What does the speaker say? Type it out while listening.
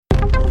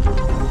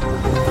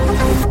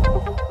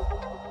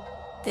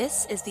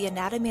This is the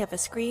Anatomy of a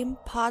Scream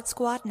Pod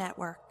Squad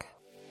Network.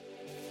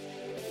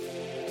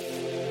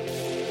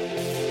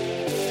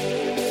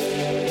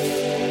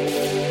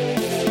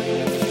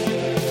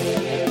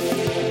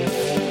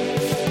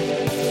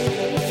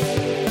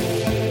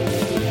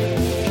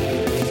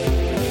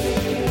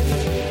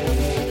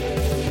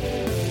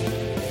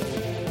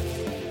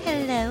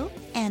 Hello,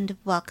 and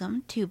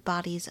welcome to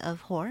Bodies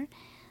of Horror,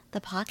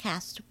 the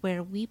podcast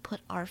where we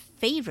put our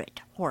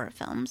favorite horror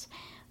films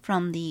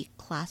from the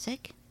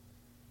classic,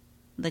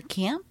 the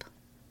camp,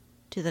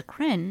 to the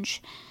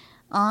cringe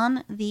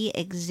on the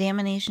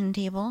examination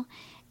table,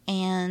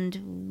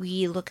 and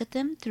we look at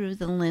them through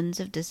the lens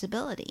of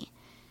disability.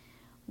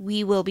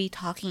 We will be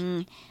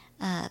talking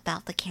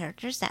about the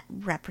characters that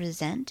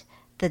represent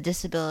the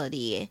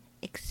disability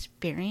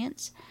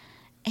experience,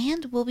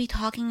 and we'll be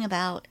talking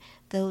about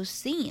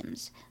those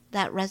themes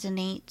that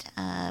resonate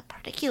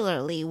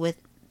particularly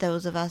with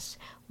those of us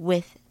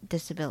with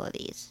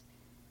disabilities.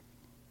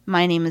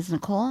 My name is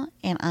Nicole,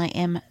 and I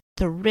am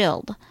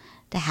thrilled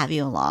to have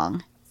you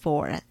along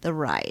for the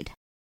ride.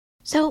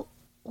 So,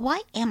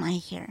 why am I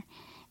here?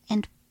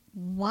 And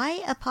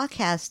why a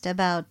podcast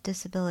about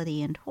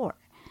disability and horror?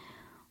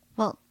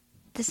 Well,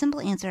 the simple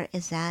answer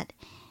is that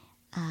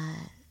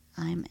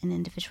I'm an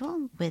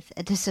individual with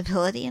a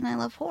disability and I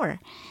love horror.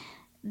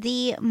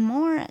 The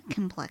more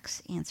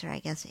complex answer, I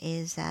guess,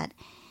 is that,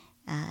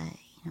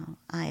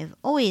 I've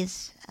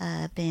always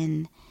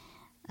been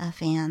a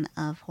fan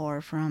of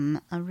horror from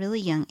a really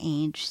young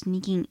age,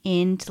 sneaking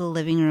into the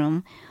living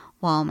room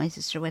while my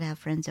sister would have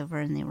friends over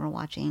and they were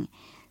watching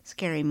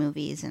scary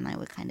movies, and I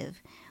would kind of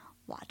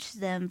watch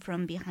them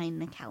from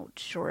behind the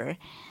couch or,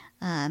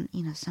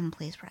 some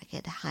place where I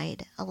could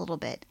hide a little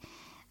bit.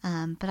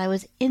 But I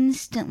was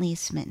instantly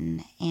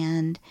smitten,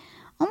 and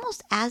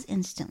almost as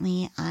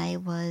instantly, I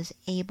was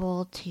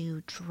able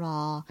to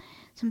draw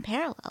some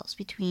parallels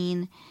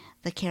between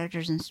the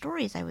characters and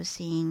stories I was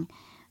seeing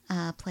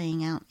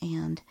playing out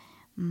and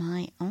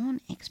my own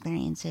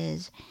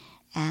experiences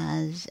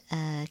as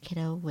a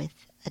kiddo with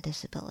a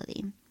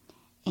disability.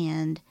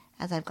 And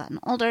as I've gotten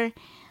older,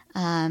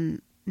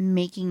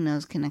 making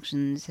those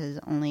connections has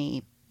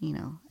only,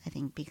 I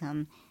think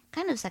become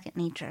kind of second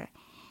nature.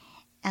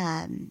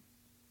 And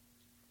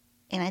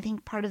I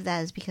think part of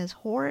that is because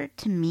horror,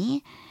 to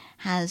me,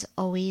 has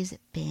always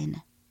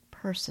been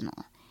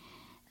personal.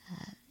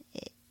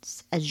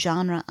 It's a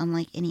genre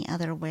unlike any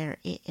other where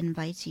it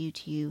invites you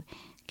to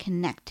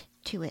connect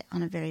to it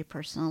on a very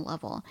personal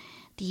level.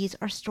 These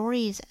are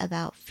stories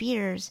about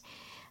fears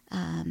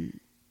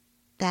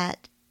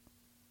that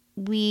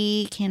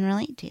we can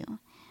relate to.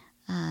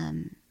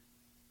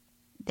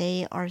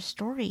 They are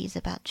stories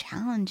about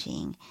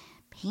challenging,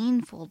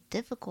 painful,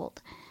 difficult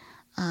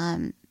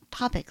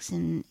topics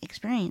and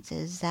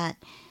experiences that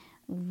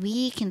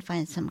we can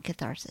find some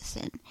catharsis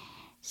in.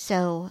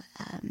 So,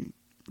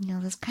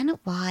 that's kind of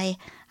why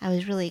I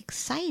was really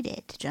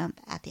excited to jump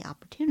at the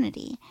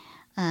opportunity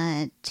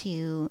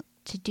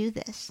to do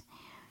this.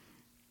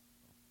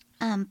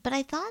 But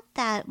I thought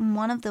that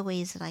one of the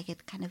ways that I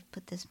could kind of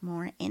put this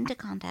more into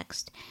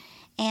context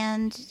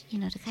and,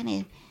 to kind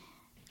of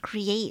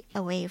create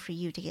a way for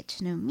you to get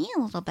to know me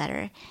a little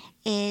better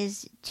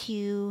is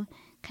to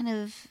kind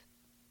of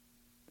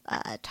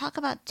talk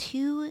about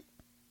two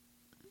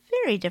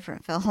very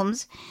different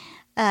films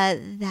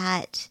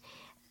that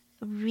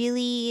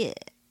really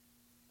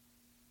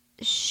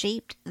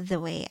shaped the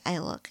way I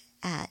look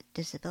at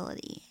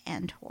disability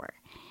and horror.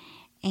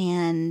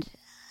 And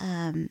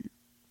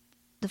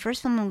the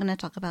first film I'm going to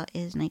talk about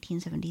is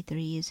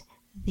 1973's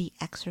The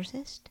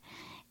Exorcist.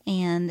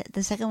 And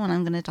the second one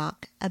I'm going to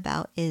talk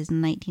about is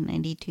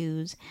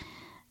 1992's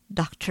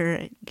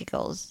Dr.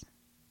 Giggles.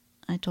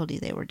 I told you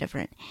they were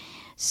different.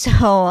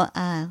 So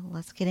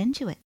let's get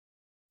into it.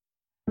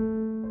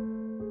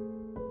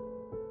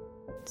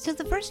 So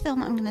the first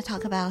film I'm going to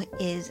talk about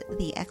is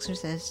The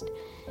Exorcist.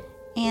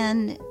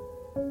 And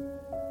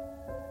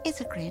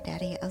it's a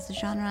granddaddy of the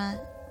genre,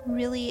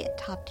 really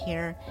top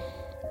tier.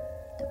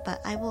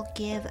 But I will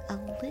give a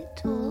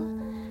little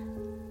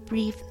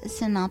brief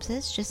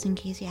synopsis just in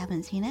case you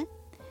haven't seen it.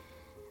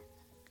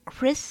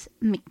 Chris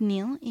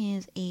MacNeil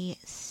is a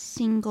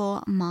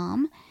single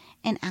mom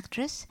and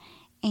actress,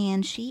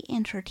 and she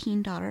and her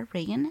teen daughter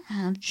Reagan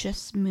have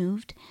just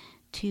moved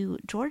to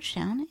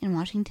Georgetown in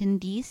Washington,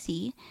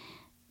 D.C.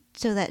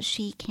 so that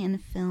she can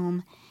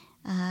film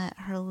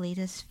her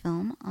latest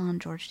film on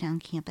Georgetown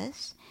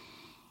campus,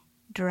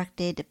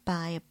 directed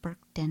by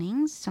Burke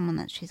Dennings, someone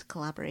that she's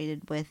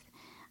collaborated with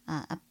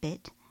a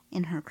bit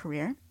in her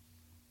career.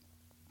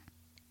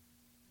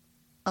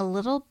 A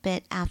little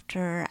bit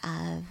after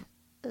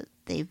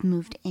they've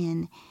moved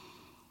in,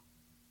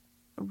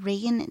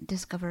 Reagan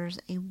discovers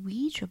a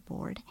Ouija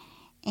board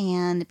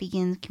and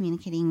begins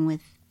communicating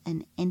with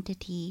an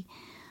entity,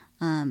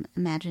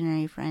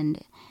 imaginary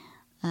friend,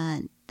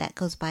 that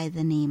goes by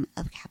the name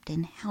of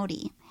Captain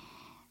Howdy.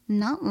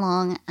 Not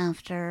long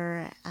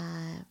after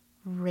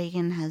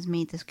Reagan has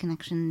made this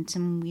connection,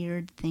 some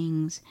weird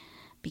things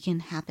begin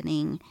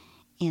happening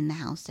in the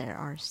house. There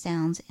are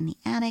sounds in the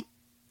attic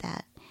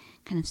that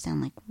kind of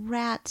sound like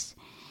rats,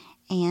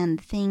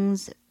 and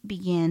things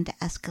began to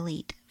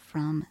escalate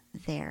from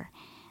there.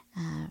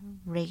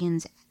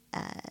 Regan's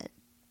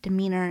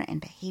demeanor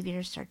and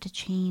behavior start to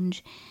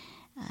change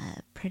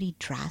pretty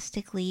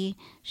drastically.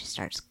 She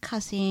starts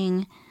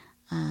cussing.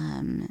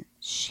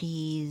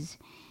 She's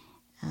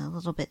a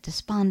little bit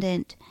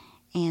despondent,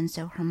 and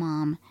so her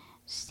mom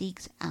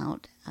seeks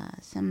out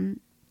some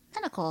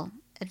medical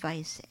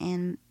advice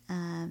and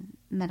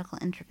medical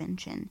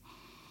intervention.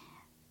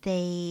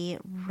 They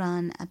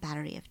run a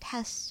battery of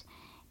tests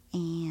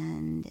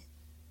and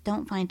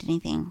don't find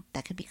anything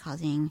that could be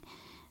causing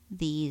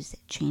these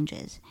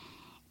changes.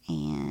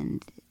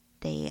 And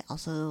they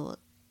also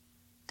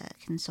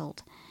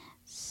consult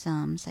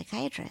some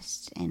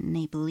psychiatrists, and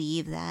they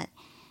believe that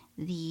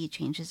the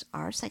changes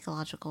are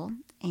psychological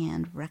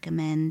and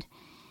recommend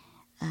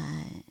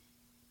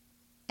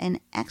an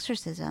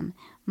exorcism,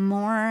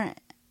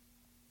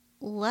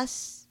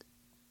 less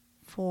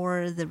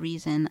for the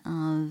reason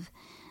of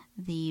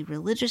the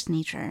religious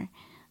nature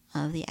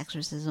of the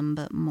exorcism,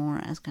 but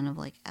more as kind of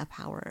like a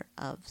power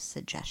of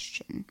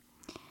suggestion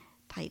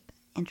type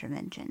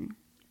intervention.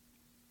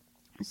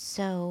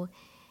 So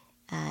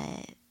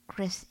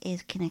Chris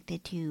is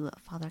connected to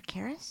Father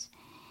Karras,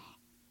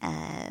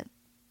 a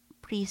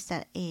priest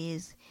that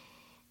is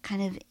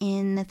kind of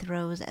in the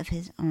throes of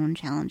his own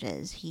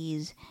challenges.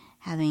 He's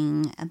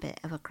having a bit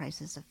of a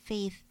crisis of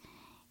faith.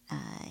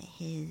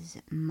 His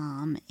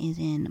mom is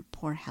in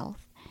poor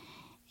health,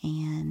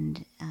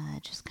 and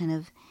just kind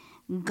of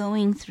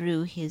going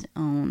through his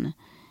own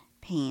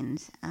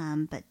pains,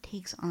 but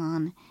takes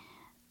on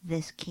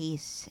this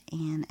case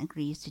and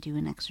agrees to do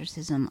an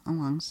exorcism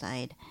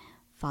alongside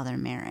Father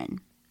Merrin.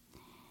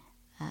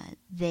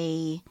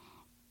 They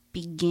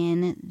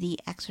begin the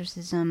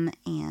exorcism,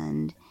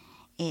 and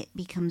it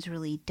becomes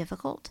really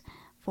difficult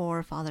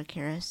for Father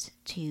Karras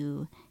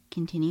to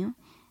continue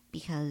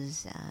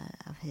because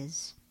of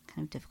his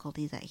kind of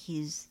difficulties that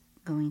he's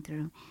going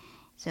through.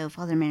 So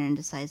Father Merrin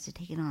decides to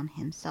take it on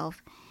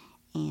himself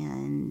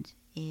and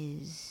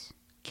is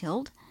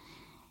killed.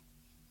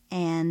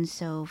 And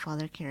so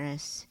Father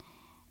Karras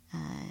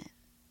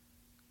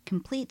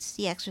completes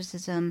the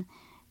exorcism,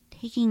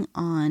 taking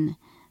on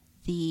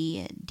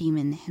the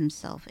demon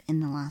himself in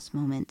the last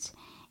moments,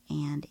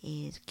 and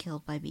is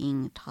killed by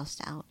being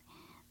tossed out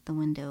the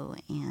window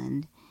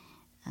and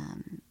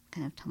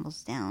kind of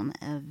tumbles down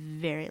a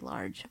very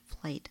large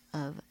flight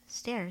of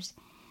stairs.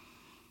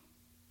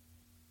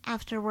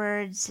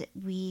 Afterwards,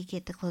 we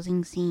get the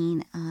closing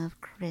scene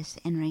of Chris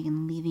and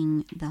Regan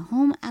leaving the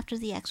home after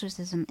the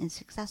exorcism is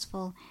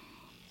successful,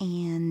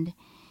 and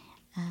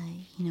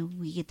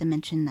we get to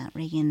mention that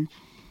Regan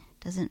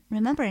doesn't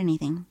remember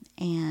anything,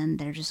 and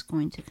they're just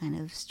going to kind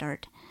of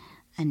start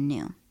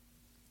anew.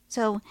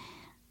 So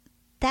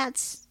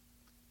that's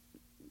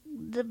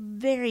the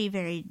very,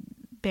 very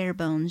bare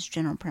bones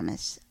general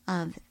premise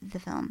of the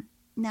film.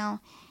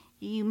 Now,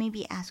 you may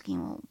be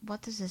asking, well,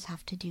 what does this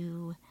have to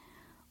do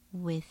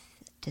with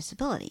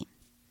disability?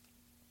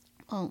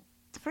 Well,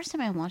 the first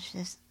time I watched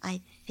this,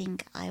 I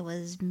think I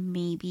was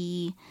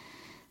maybe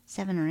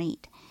 7 or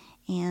 8,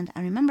 and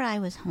I remember I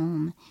was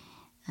home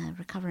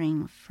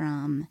recovering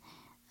from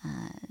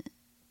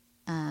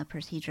a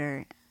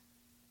procedure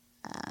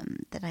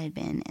that I had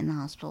been in the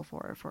hospital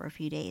for a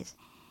few days,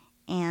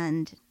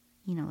 and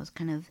was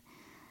kind of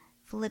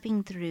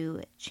flipping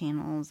through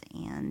channels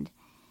and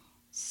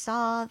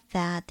saw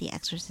that The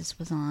Exorcist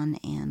was on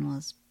and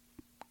was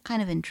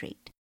kind of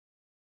intrigued.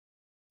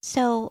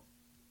 So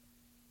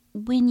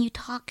when you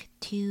talk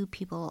to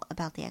people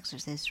about The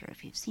Exorcist, or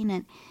if you've seen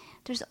it,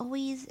 there's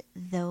always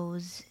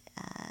those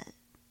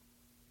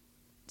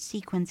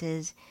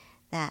sequences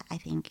that I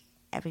think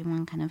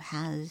everyone kind of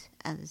has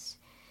as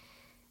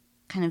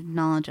kind of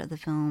knowledge of the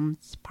film.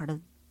 It's part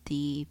of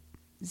the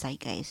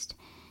zeitgeist.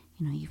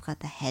 You've got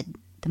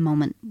the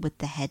moment with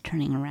the head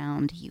turning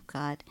around. You've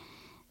got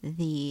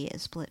the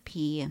split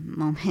pea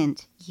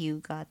moment.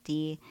 You've got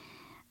the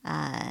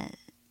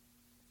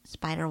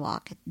spider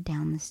walk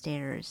down the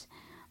stairs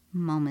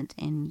moment,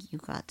 and you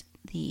got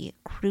the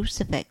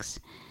crucifix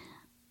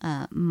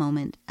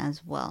moment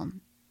as well.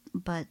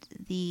 But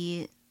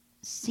the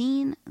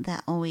scene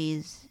that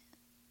always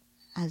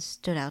has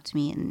stood out to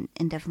me,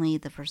 and definitely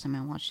the first time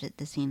I watched it,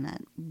 the scene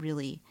that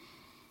really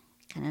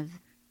kind of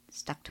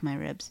stuck to my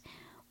ribs,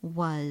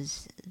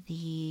 was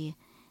the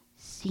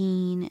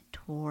scene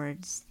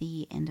towards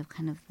the end of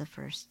kind of the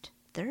first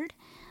third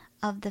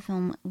of the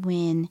film,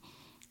 when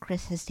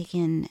Chris has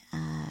taken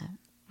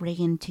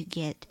Regan to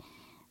get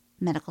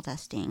medical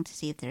testing to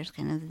see if there's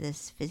kind of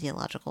this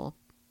physiological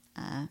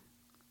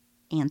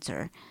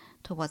answer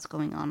to what's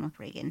going on with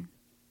Regan.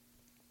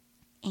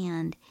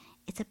 And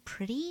it's a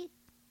pretty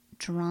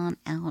drawn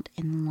out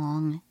and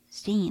long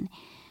scene.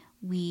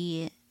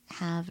 We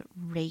have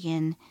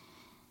Regan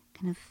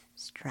kind of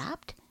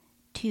strapped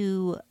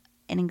to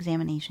an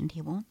examination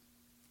table,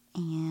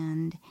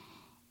 and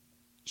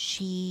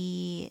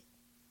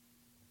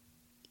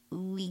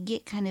we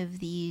get kind of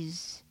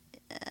these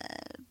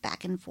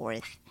back and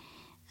forth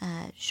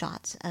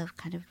shots of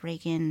kind of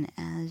Regan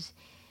as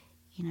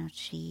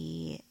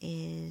she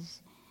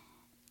is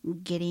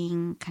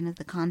getting kind of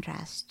the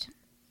contrast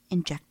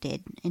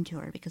injected into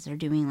her because they're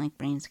doing like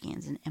brain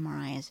scans and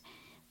MRIs.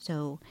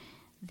 So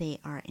they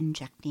are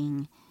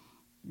injecting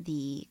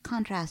the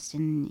contrast,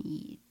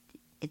 and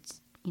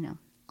it's,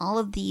 all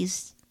of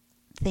these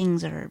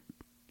things are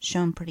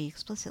shown pretty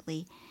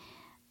explicitly.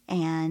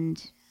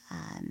 And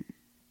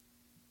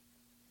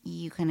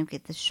you kind of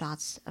get the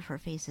shots of her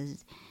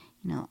faces.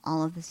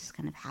 All of this is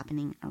kind of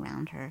happening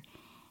around her.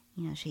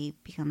 She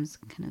becomes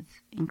kind of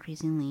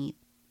increasingly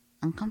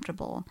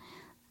uncomfortable.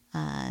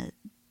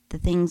 The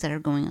things that are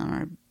going on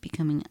are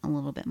becoming a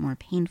little bit more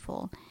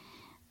painful.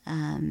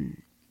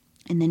 And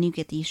then you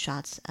get these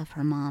shots of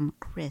her mom,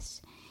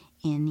 Chris,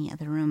 in the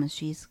other room as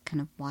she's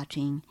kind of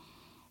watching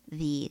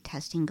the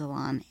testing go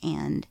on.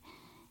 And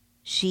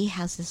she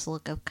has this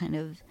look of kind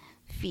of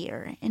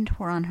fear and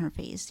horror on her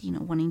face,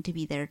 wanting to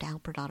be there to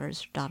help her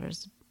daughters. Her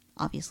daughters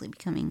obviously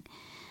becoming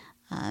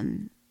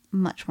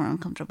much more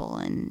uncomfortable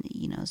and,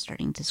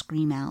 starting to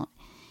scream out.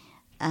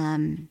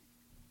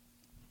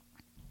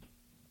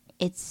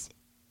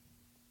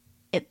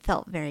 It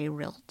felt very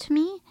real to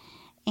me.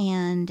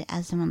 And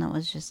as someone that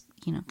was just,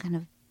 kind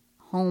of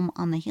home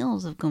on the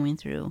heels of going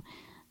through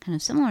kind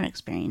of similar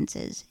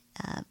experiences,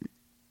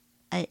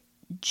 it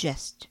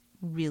just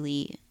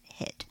really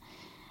hit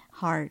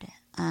hard.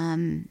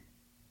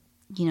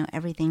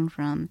 Everything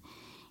from,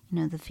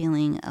 the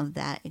feeling of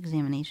that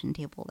examination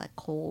table, that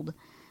cold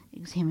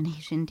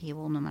examination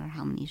table, no matter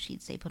how many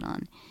sheets they put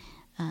on,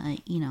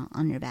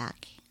 on your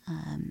back.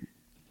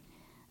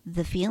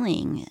 The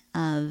feeling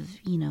of,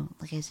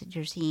 like I said,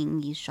 you're seeing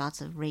these shots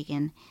of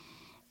Regan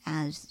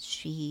as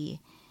she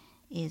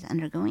is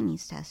undergoing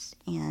these tests,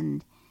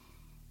 and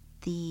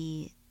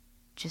the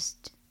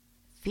just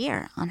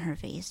fear on her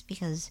face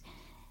because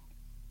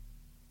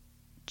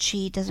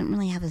she doesn't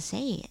really have a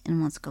say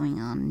in what's going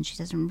on, and she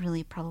doesn't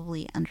really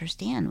probably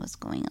understand what's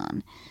going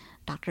on.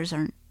 Doctors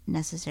aren't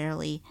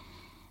necessarily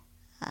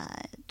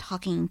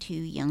talking to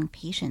young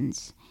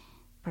patients,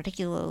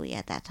 particularly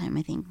at that time.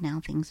 I think now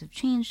things have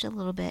changed a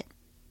little bit,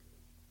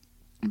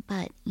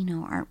 but,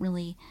 aren't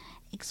really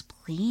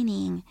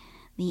explaining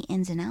the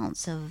ins and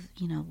outs of,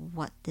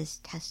 what this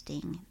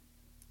testing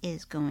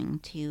is going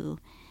to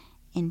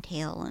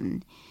entail.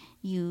 And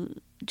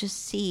you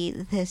just see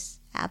this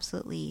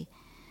absolutely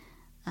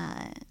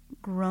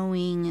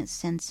growing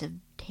sense of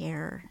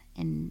terror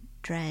and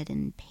dread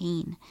and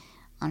pain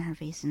on her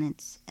face, and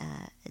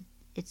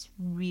it's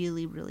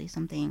really, really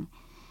something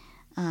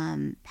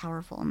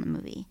powerful in the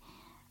movie.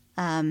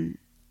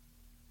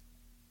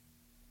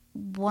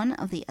 One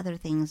of the other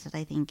things that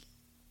I think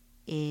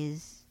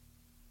is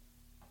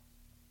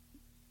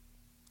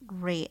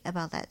great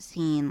about that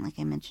scene, like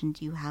I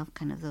mentioned, you have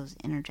kind of those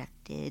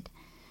interjected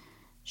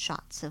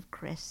shots of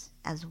Chris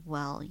as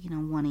well,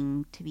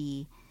 wanting to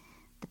be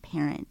the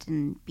parent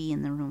and be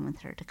in the room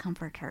with her to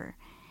comfort her,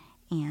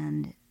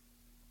 and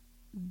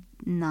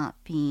not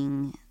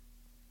being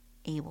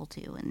able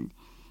to. And,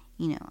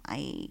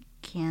 I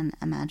can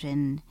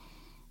imagine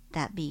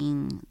that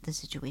being the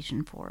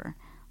situation for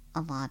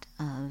a lot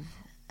of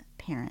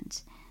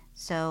parents.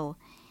 So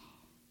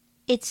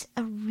it's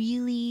a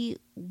really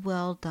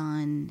well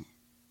done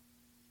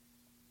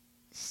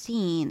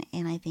scene,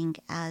 and I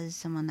think as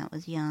someone that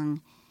was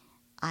young,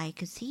 I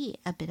could see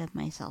a bit of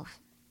myself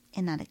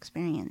in that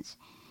experience.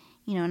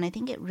 And I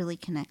think it really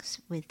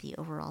connects with the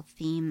overall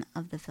theme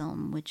of the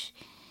film, which,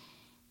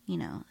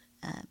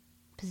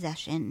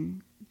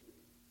 possession,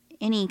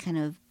 any kind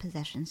of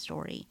possession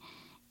story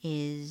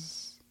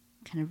is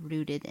kind of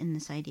rooted in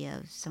this idea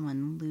of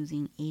someone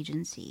losing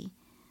agency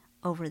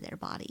over their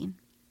body.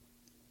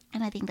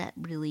 And I think that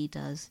really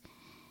does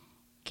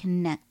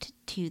connect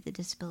to the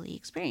disability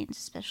experience,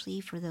 especially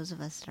for those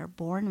of us that are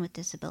born with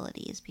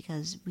disabilities,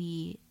 because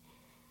we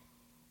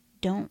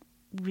don't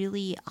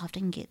really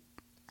often get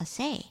a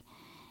say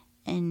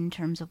in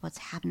terms of what's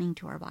happening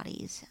to our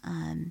bodies.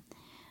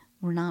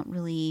 We're not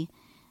really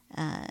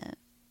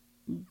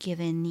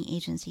given the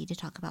agency to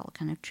talk about what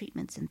kind of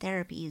treatments and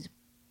therapies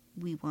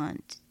we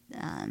want.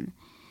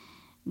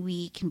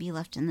 We can be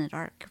left in the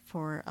dark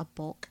for a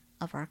bulk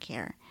of our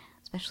care,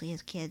 especially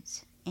as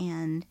kids,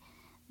 and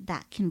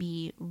that can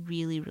be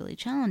really, really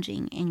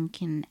challenging and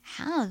can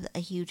have a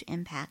huge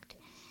impact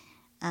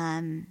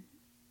down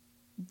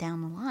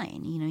the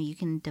line. You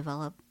can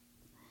develop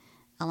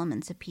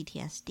elements of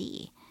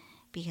PTSD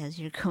because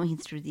you're going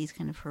through these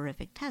kind of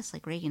horrific tests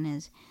like Regan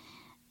is,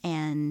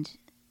 and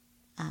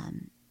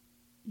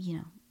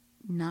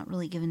not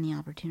really given the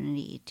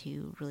opportunity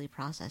to really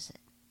process it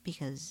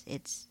because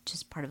it's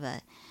just part of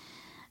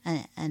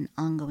an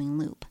ongoing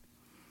loop.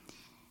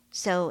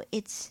 So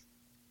it's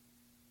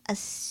a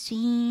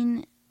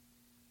scene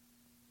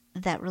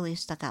that really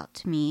stuck out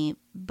to me,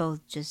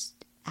 both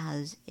just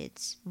as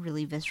it's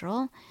really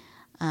visceral,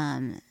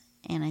 and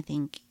I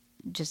think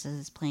just as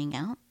it's playing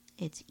out,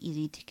 it's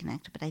easy to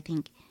connect, but I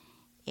think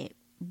it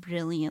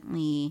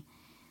brilliantly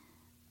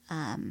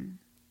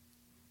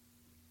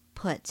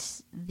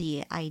puts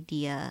the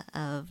idea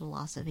of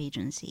loss of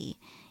agency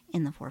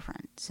in the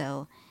forefront.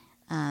 So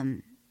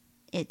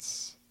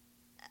it's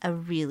a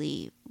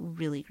really,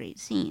 really great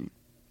scene.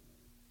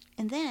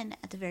 And then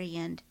at the very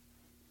end,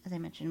 as I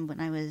mentioned when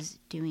I was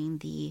doing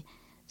the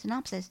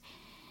synopsis,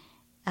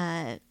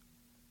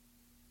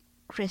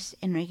 Chris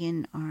and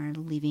Regan are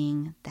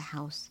leaving the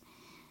house.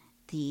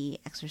 The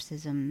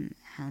exorcism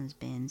has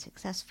been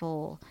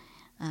successful.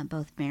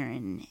 Both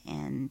Marin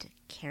and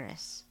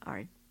Karis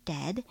are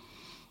dead.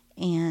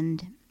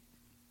 And,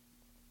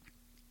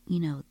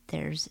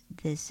 there's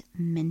this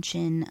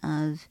mention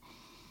of,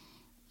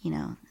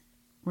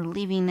 we're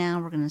leaving now,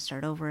 we're going to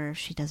start over.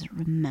 She doesn't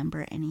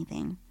remember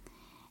anything.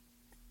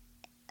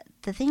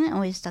 The thing that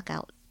always stuck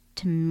out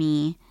to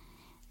me,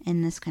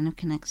 and this kind of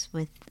connects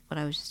with what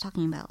I was just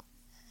talking about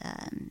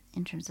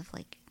in terms of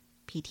like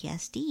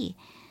PTSD,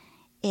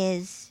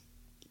 is,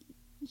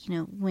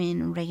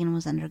 when Regan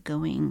was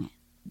undergoing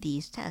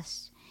these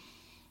tests,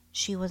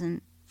 she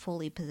wasn't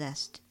fully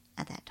possessed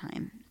at that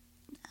time.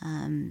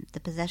 The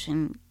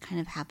possession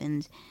kind of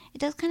happens, it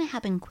does kind of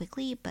happen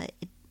quickly, but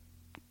it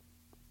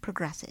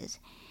progresses.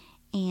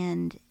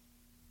 And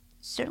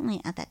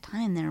certainly at that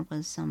time there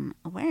was some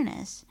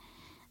awareness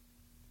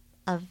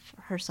of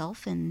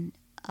herself and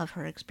of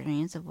her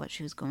experience of what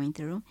she was going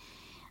through.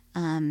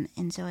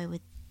 And so I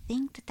would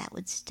think that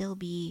would still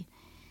be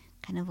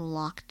kind of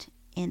locked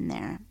in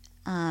there,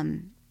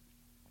 and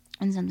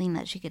something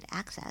that she could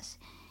access.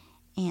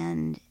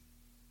 And,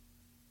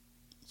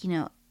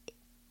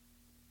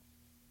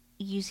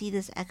 you see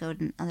this echoed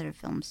in other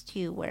films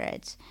too, where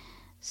it's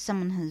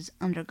someone has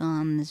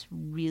undergone this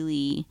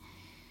really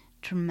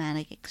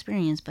traumatic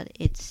experience, but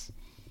it's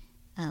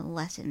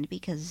lessened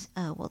because,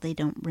 they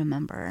don't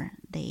remember.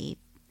 They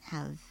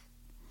have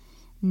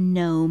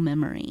no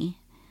memory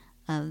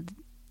of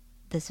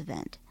this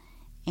event.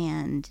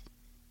 And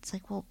it's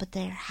like, well, but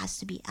there has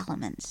to be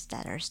elements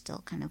that are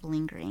still kind of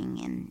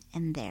lingering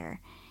and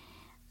there.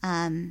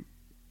 And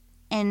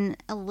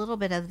a little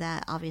bit of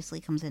that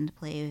obviously comes into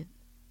play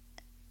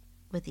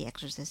with The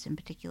Exorcist in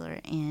particular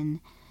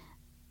in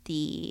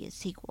the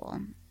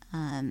sequel.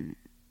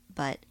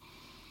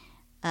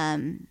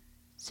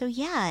 So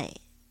yeah,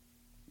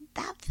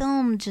 that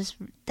film, just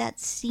that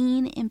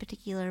scene in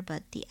particular,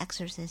 but The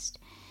Exorcist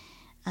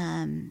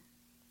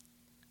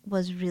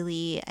was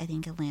really, I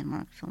think, a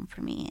landmark film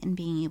for me, and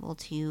being able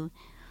to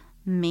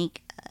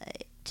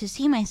to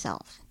see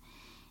myself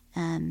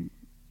in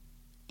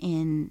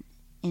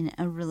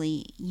a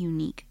really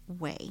unique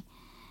way.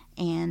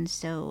 And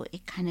so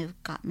it kind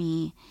of got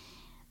me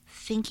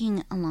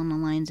thinking along the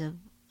lines of,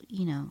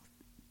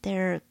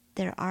 there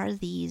are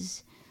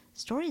these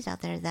stories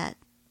out there that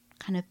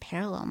kind of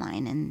parallel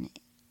mine, and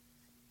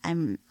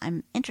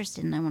I'm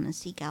interested and I want to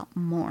seek out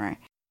more.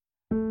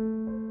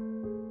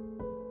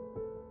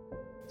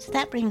 So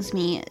that brings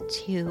me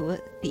to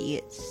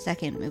the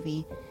second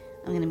movie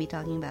I'm going to be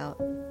talking about,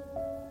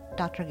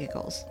 Dr.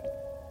 Giggles.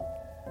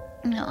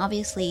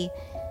 Obviously,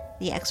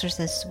 The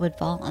Exorcist would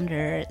fall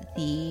under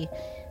the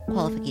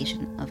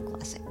qualification of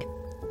classic.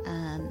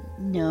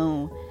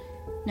 No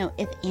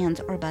ifs,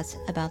 ands, or buts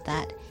about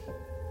that.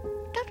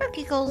 Dr.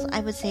 Giggles, I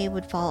would say,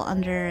 would fall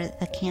under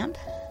the camp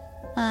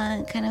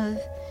kind of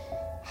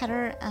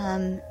header.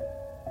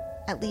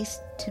 At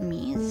least to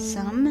me,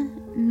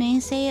 some may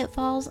say it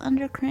falls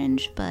under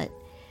cringe, but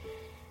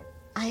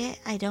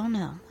I don't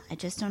know. I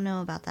just don't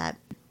know about that.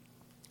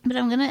 But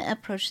I'm going to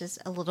approach this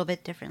a little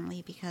bit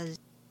differently because,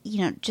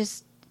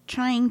 just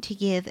trying to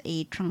give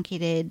a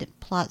truncated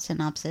plot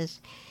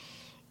synopsis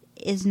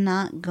is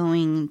not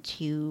going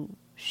to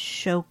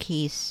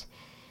showcase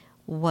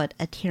what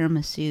a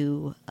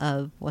tiramisu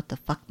of what the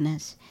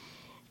fuckness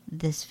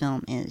this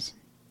film is.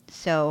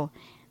 So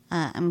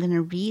I'm going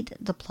to read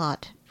the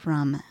plot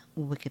from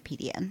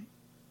Wikipedia.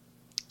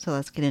 So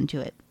let's get into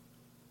it.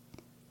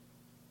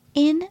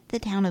 In the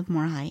town of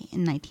Moorhigh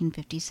in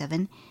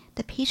 1957,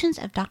 the patients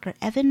of Dr.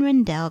 Evan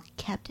Rendell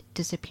kept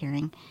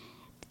disappearing.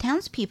 The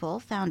townspeople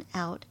found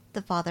out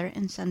the father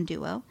and son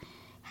duo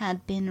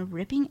had been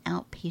ripping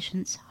out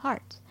patients'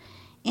 hearts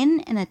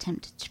in an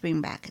attempt to bring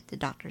back the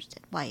doctor's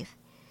dead wife.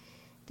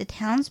 The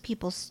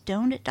townspeople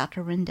stoned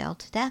Dr. Rendell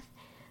to death,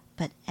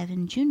 but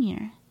Evan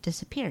Jr.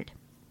 disappeared.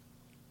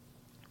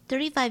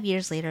 35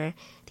 years later,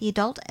 the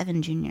adult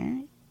Evan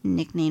Jr.,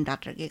 nicknamed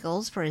Dr.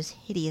 Giggles for his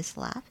hideous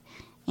laugh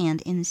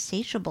and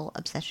insatiable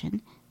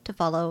obsession to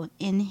follow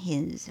in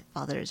his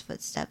father's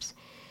footsteps,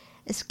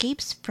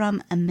 escapes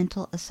from a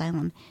mental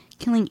asylum,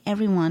 killing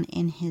everyone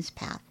in his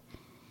path.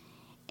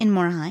 In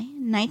Moorhigh,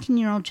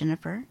 19-year-old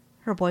Jennifer,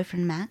 her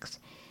boyfriend Max,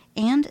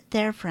 and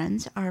their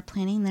friends are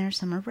planning their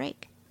summer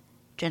break.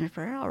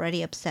 Jennifer,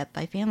 already upset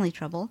by family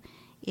trouble,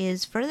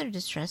 is further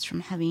distressed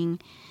from having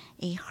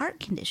a heart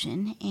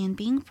condition and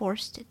being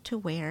forced to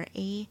wear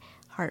a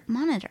heart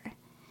monitor.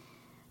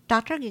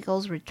 Dr.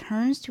 Giggles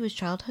returns to his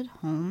childhood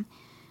home,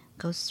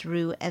 goes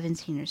through Evan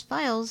Sr.'s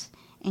files,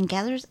 and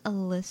gathers a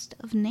list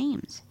of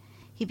names.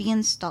 He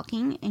begins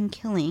stalking and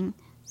killing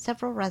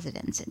several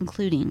residents,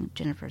 including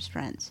Jennifer's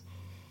friends.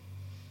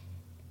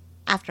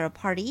 After a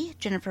party,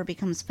 Jennifer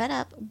becomes fed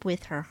up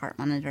with her heart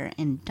monitor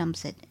and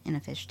dumps it in a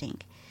fish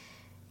tank.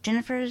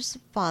 Jennifer's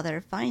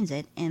father finds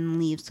it and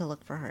leaves to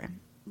look for her.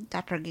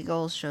 Dr.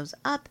 Giggles shows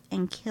up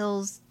and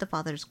kills the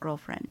father's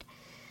girlfriend.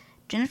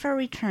 Jennifer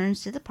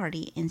returns to the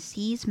party and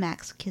sees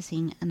Max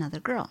kissing another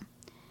girl.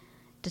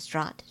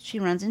 Distraught, she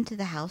runs into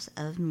the house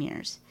of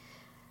mirrors.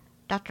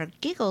 Dr.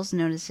 Giggles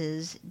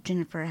notices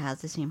Jennifer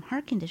has the same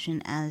heart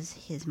condition as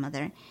his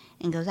mother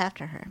and goes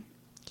after her.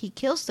 He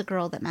kills the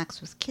girl that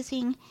Max was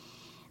kissing,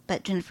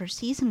 but Jennifer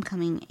sees him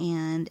coming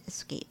and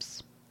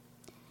escapes.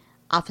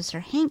 Officer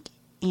Hank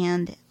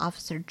and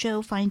Officer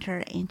Joe find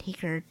her and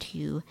take her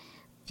to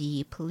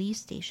the police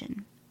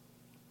station.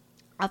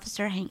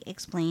 Officer Hank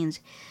explains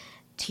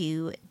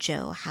to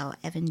Joe how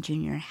Evan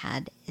Jr.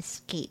 had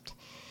escaped.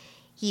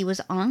 He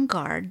was on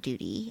guard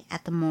duty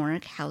at the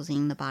morgue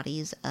housing the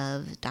bodies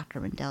of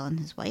Dr. Rendell and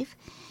his wife.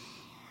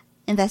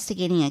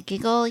 Investigating a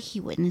giggle, he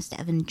witnessed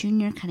Evan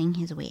Jr. cutting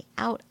his way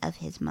out of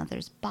his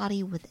mother's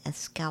body with a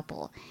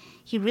scalpel.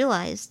 He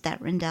realized that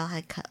Rendell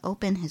had cut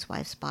open his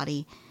wife's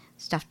body,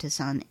 stuffed his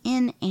son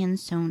in, and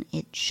sewn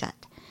it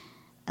shut.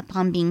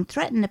 Upon being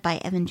threatened by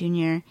Evan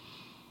Jr.,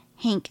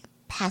 Hank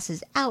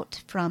passes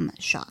out from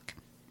shock.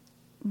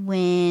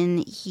 When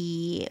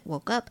he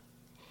woke up,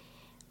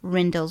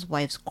 Rendell's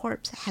wife's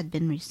corpse had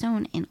been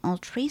resewn and all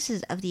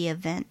traces of the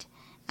event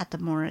at the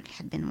morgue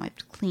had been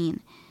wiped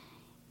clean.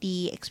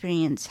 The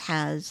experience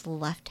has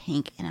left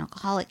Hank an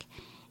alcoholic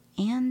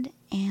and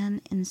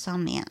an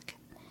insomniac.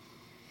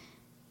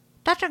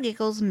 Dr.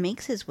 Giggles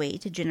makes his way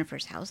to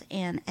Jennifer's house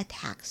and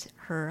attacks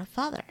her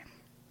father.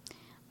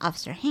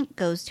 Officer Hank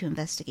goes to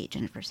investigate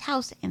Jennifer's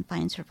house and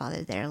finds her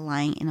father there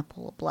lying in a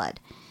pool of blood.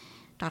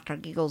 Dr.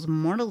 Giggles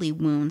mortally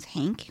wounds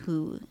Hank,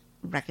 who,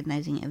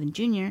 recognizing Evan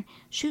Jr.,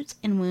 shoots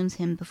and wounds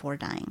him before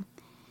dying.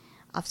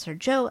 Officer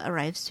Joe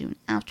arrives soon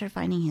after,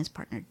 finding his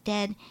partner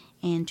dead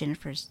and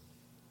Jennifer's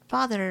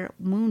father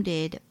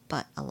wounded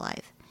but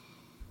alive.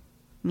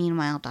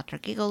 Meanwhile, Dr.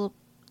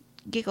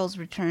 Giggles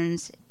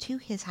returns to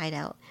his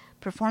hideout,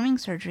 performing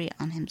surgery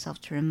on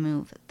himself to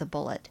remove the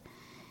bullet.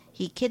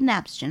 He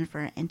kidnaps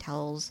Jennifer and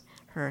tells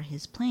her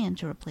his plan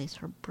to replace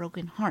her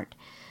broken heart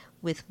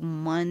with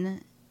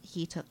one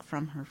he took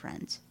from her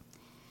friends.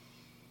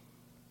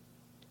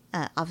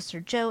 Officer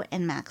Joe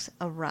and Max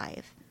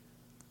arrive.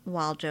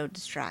 While Joe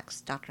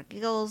distracts Dr.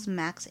 Giggles,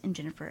 Max and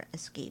Jennifer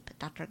escape.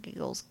 Dr.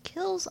 Giggles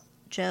kills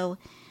Joe,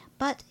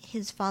 but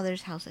his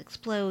father's house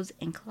explodes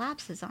and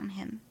collapses on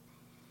him.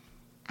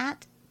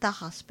 At the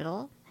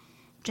hospital,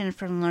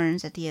 Jennifer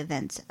learns that the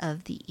events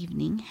of the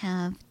evening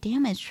have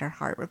damaged her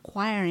heart,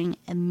 requiring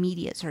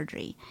immediate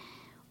surgery.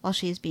 While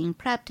she is being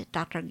prepped,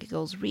 Dr.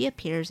 Giggles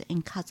reappears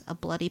and cuts a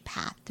bloody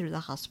path through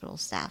the hospital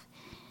staff.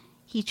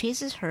 He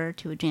chases her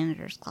to a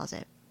janitor's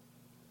closet.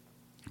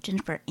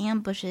 Jennifer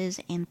ambushes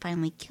and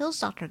finally kills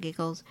Dr.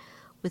 Giggles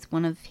with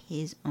one of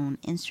his own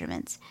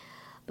instruments.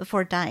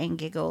 Before dying,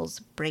 Giggles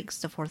breaks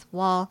the fourth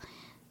wall,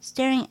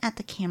 staring at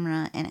the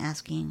camera and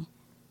asking,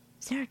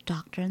 "Is there a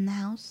doctor in the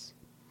house?"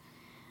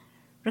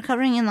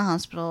 Recovering in the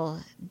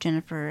hospital,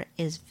 Jennifer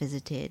is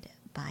visited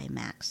by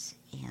Max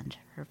and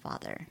her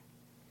father.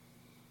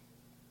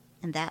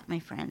 And that, my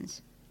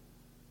friends,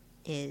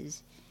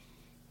 is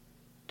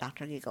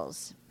Dr.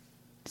 Giggles.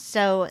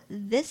 So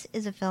this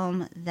is a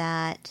film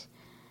that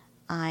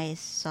I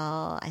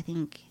saw, I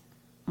think,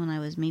 when I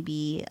was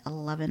maybe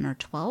 11 or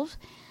 12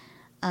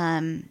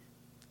 on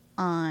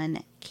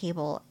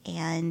cable,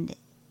 and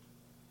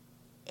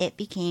it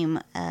became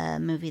a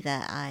movie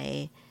that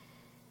I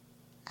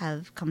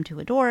have come to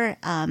adore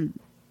and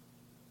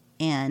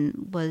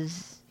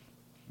was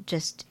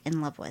just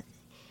in love with.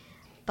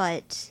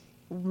 But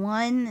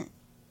one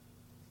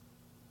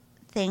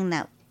thing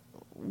that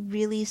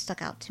really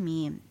stuck out to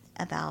me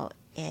about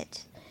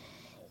it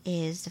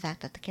is the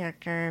fact that the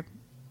character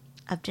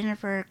of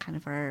Jennifer, kind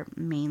of our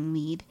main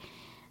lead,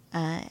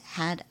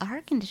 had a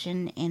heart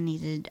condition and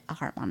needed a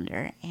heart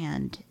monitor.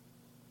 And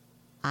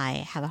I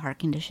have a heart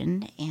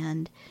condition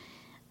and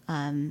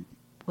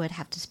would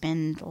have to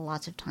spend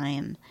lots of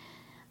time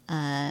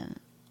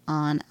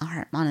on a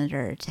heart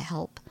monitor to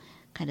help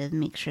kind of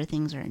make sure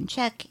things are in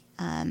check,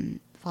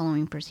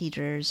 following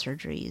procedures,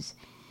 surgeries,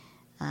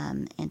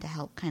 and to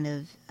help kind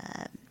of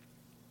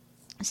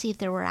see if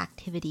there were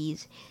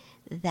activities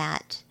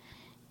that,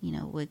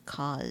 would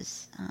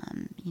cause,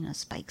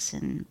 spikes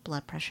in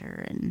blood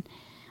pressure and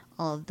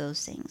all of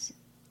those things.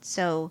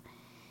 So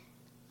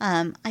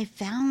I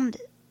found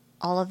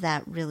all of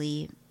that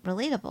really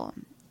relatable.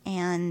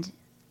 And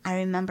I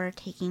remember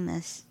taking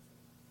this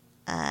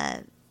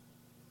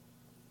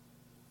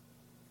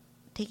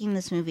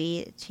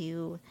movie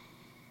to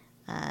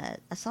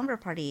a slumber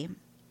party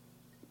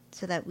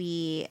so that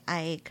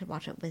I could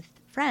watch it with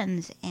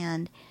friends,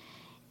 and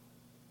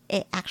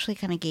it actually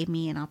kind of gave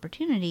me an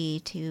opportunity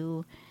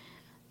to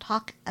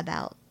talk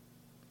about,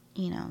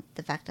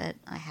 the fact that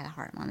I had a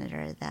heart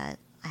monitor that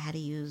I had to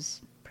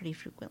use pretty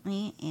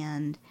frequently,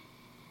 and,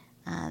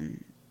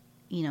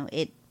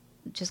 it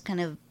just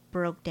kind of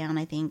broke down,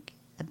 I think,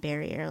 a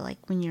barrier.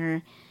 Like, when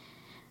you're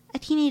a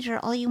teenager,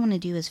 all you want to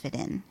do is fit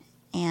in,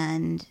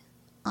 and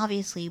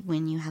obviously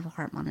when you have a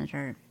heart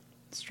monitor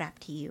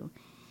strapped to you,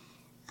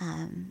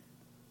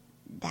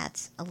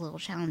 that's a little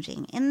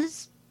challenging. And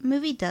this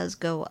movie does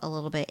go a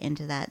little bit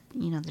into that.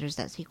 There's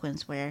that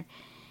sequence where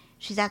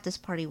she's at this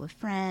party with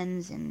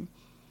friends, and,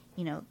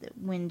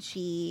 when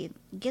she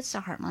gets the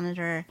heart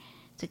monitor,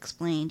 it's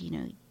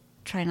explained,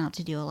 try not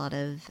to do a lot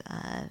of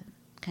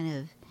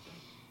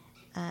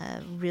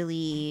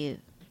really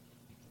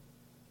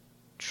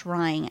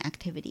trying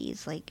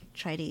activities. Like,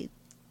 try to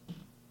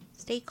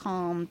stay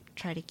calm,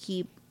 try to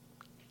keep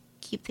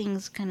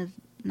things kind of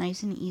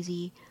nice and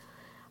easy,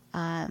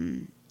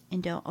 and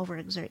don't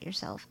overexert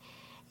yourself.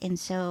 And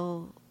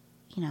so,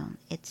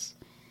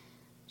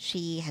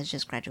 she has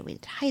just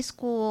graduated high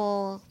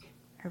school,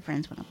 her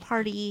friends want to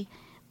party,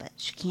 but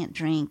she can't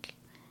drink,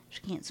 she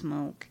can't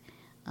smoke,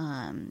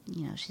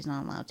 she's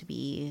not allowed to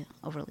be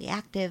overly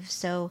active.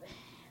 So,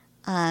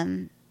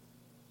 in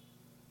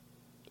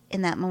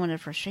that moment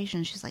of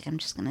frustration, she's like, I'm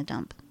just going to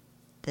dump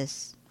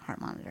this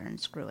heart monitor and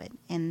screw it.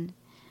 And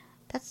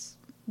that's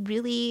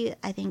really,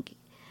 I think,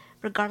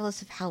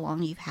 regardless of how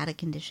long you've had a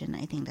condition,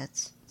 I think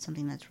that's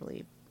something that's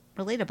really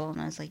relatable. And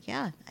I was like,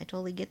 yeah, I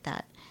totally get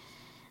that.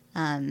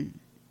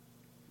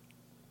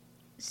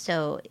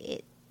 So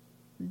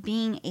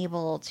being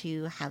able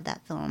to have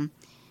that film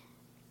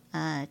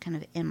kind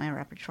of in my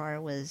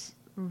repertoire was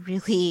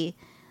really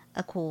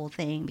a cool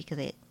thing, because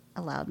it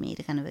allowed me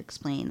to kind of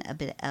explain a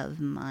bit of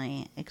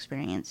my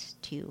experience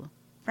to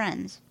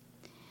friends.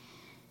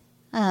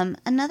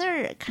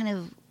 Another kind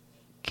of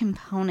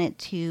component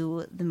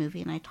to the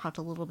movie, and I talked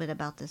a little bit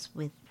about this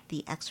with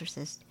The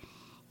Exorcist,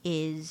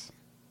 is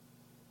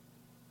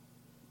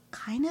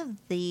kind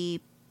of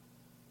the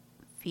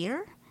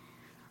fear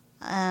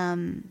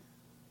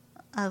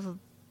of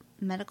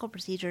medical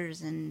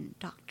procedures and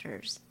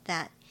doctors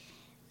that,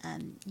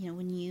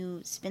 when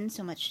you spend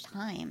so much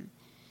time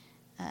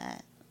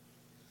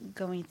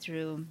going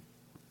through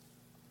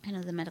kind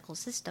of the medical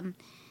system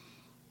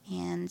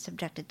and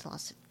subjected to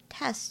lots of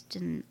tests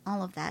and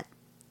all of that,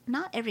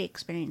 not every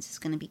experience is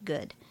going to be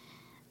good.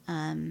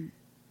 And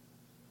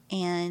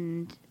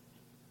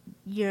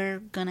you're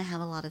going to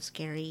have a lot of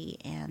scary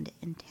and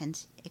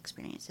intense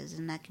experiences,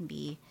 and that can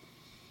be,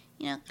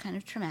 kind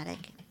of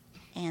traumatic.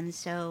 And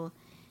so,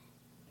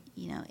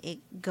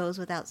 it goes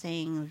without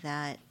saying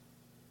that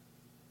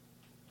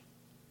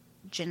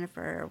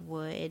Jennifer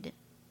would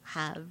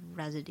have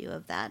residue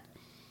of that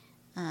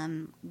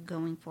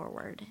going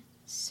forward.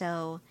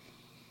 So,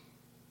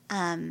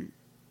 yeah,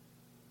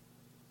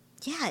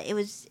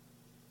 I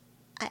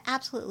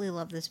absolutely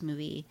love this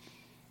movie.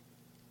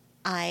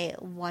 I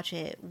watch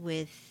it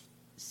with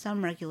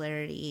some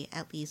regularity,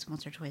 at least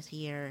once or twice a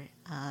year.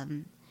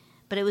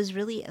 But it was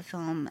really a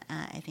film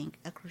at, I think,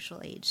 a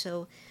crucial age.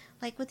 So,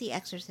 like with The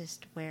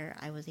Exorcist, where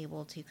I was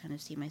able to kind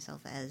of see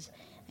myself as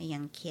a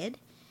young kid,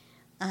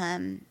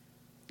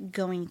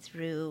 going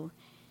through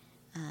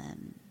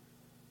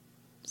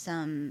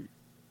some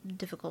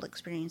difficult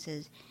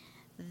experiences,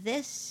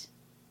 this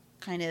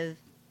kind of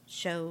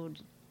showed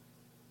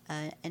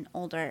an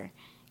older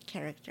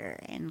character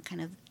and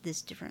kind of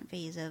this different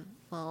phase of,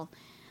 well,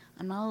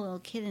 I'm not a little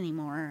kid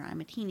anymore.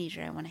 I'm a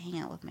teenager. I want to hang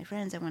out with my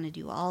friends. I want to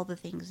do all the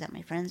things that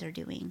my friends are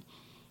doing.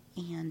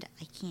 And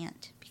I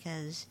can't,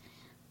 because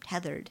I'm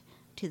tethered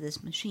to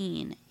this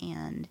machine,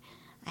 and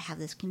I have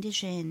this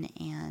condition,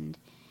 and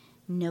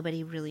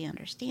nobody really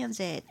understands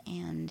it.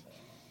 And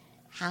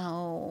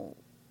how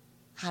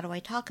do I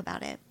talk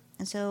about it?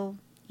 And so,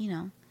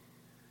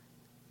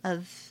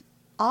 of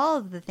all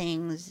of the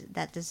things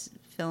that this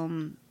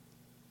film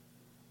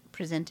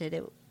presented,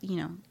 it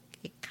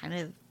kind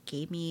of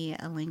gave me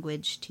a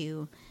language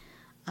to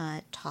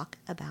talk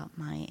about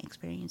my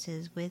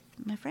experiences with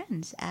my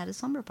friends at a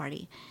slumber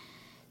party.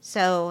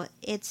 So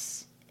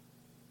it's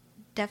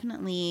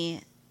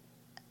definitely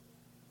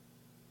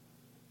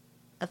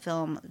a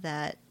film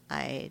that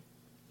I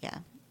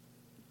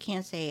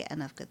can't say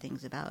enough good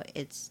things about.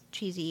 It's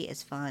cheesy,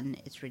 it's fun,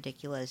 it's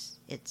ridiculous,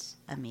 it's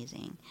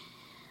amazing.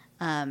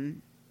 So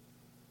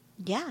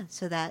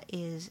that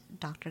is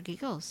Dr.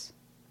 Giggles.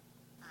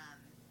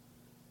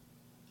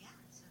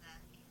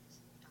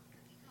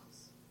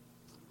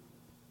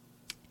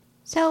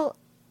 So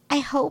I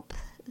hope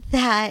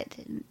that,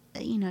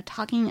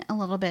 talking a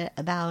little bit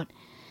about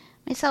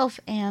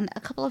myself and a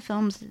couple of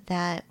films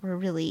that were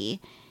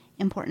really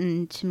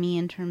important to me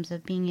in terms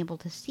of being able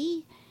to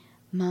see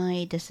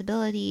my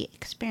disability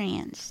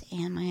experience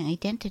and my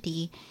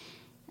identity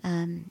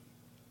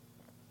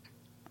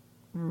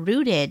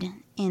rooted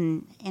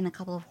in a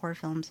couple of horror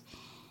films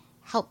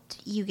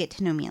helped you get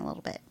to know me a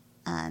little bit.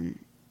 And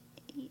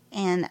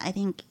I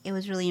think it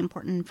was really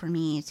important for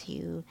me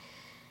to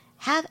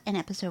have an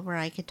episode where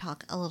I could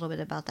talk a little bit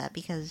about that,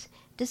 because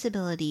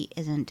disability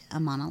isn't a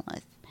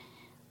monolith.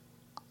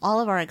 All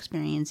of our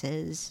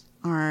experiences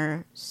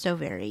are so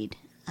varied,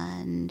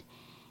 and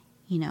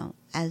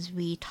as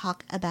we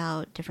talk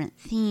about different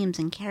themes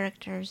and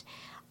characters,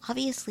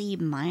 obviously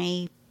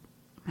my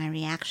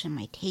reaction,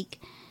 my take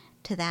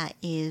to that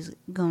is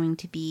going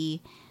to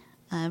be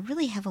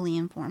really heavily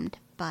informed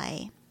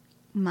by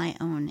my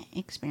own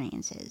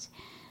experiences.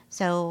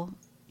 So,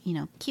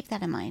 keep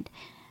that in mind.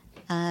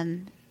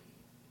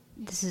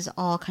 this is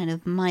all kind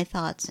of my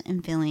thoughts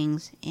and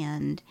feelings,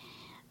 and,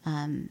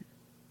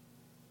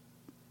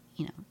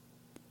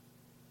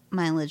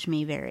 mileage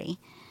may vary.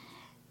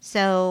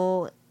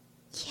 So,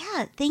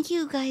 yeah, thank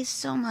you guys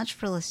so much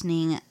for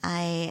listening.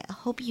 I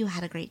hope you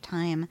had a great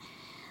time.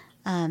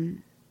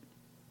 And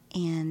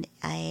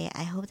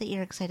I hope that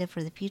you're excited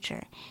for the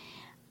future.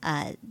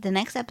 The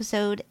next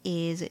episode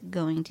is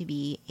going to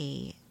be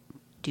a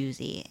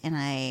doozy, and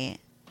I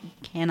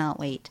cannot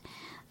wait.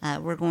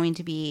 We're going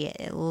to be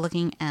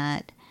looking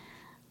at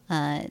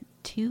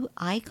 2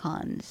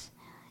 icons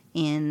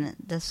in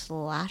the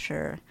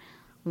slasher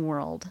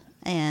world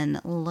and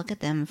look at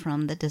them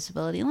from the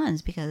disability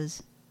lens,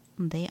 because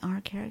they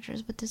are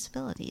characters with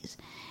disabilities.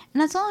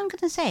 And that's all I'm going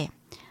to say.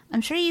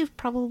 I'm sure you've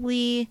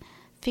probably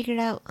figured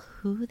out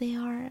who they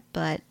are,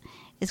 but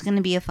it's going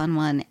to be a fun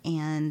one,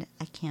 and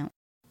I can't.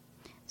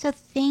 So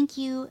thank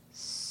you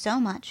so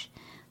much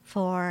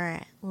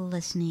for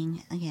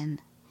listening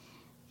again.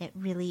 It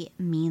really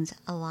means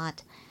a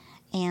lot,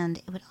 and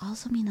it would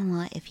also mean a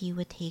lot if you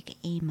would take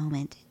a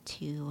moment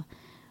to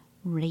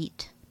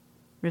rate,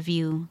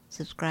 review,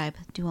 subscribe,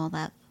 do all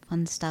that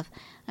fun stuff.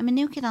 I'm a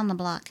new kid on the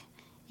block,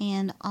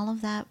 and all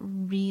of that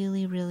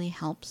really, really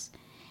helps.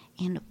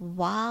 And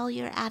while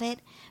you're at it,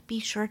 be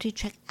sure to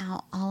check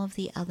out all of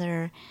the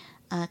other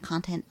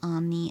content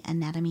on the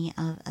Anatomy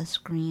of a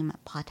Scream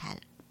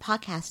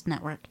podcast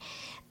network.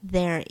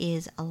 There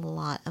is a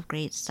lot of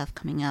great stuff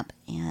coming up,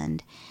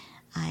 and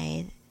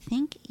I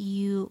think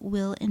you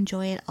will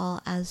enjoy it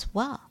all as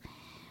well.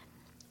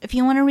 If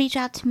you want to reach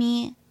out to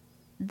me,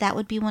 that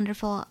would be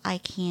wonderful. I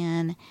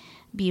can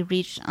be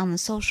reached on the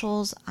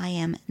socials. I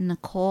am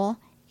Nicole,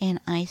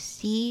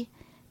 N-I-C.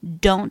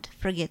 Don't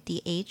forget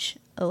the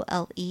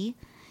H-O-L-E.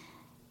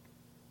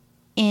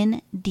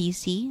 In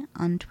DC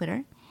on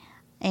Twitter.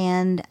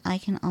 And I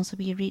can also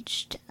be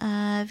reached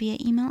via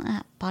email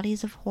at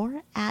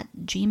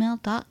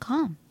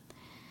bodiesofhorror@gmail.com.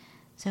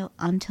 So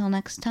until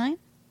next time,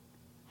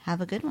 have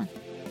a good one.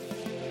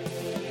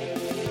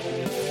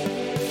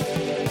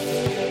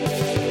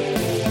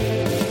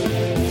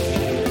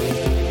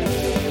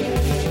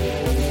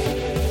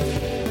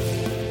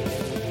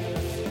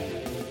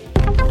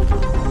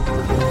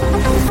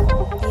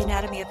 The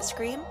Anatomy of a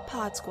Scream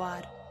Pod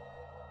Squad.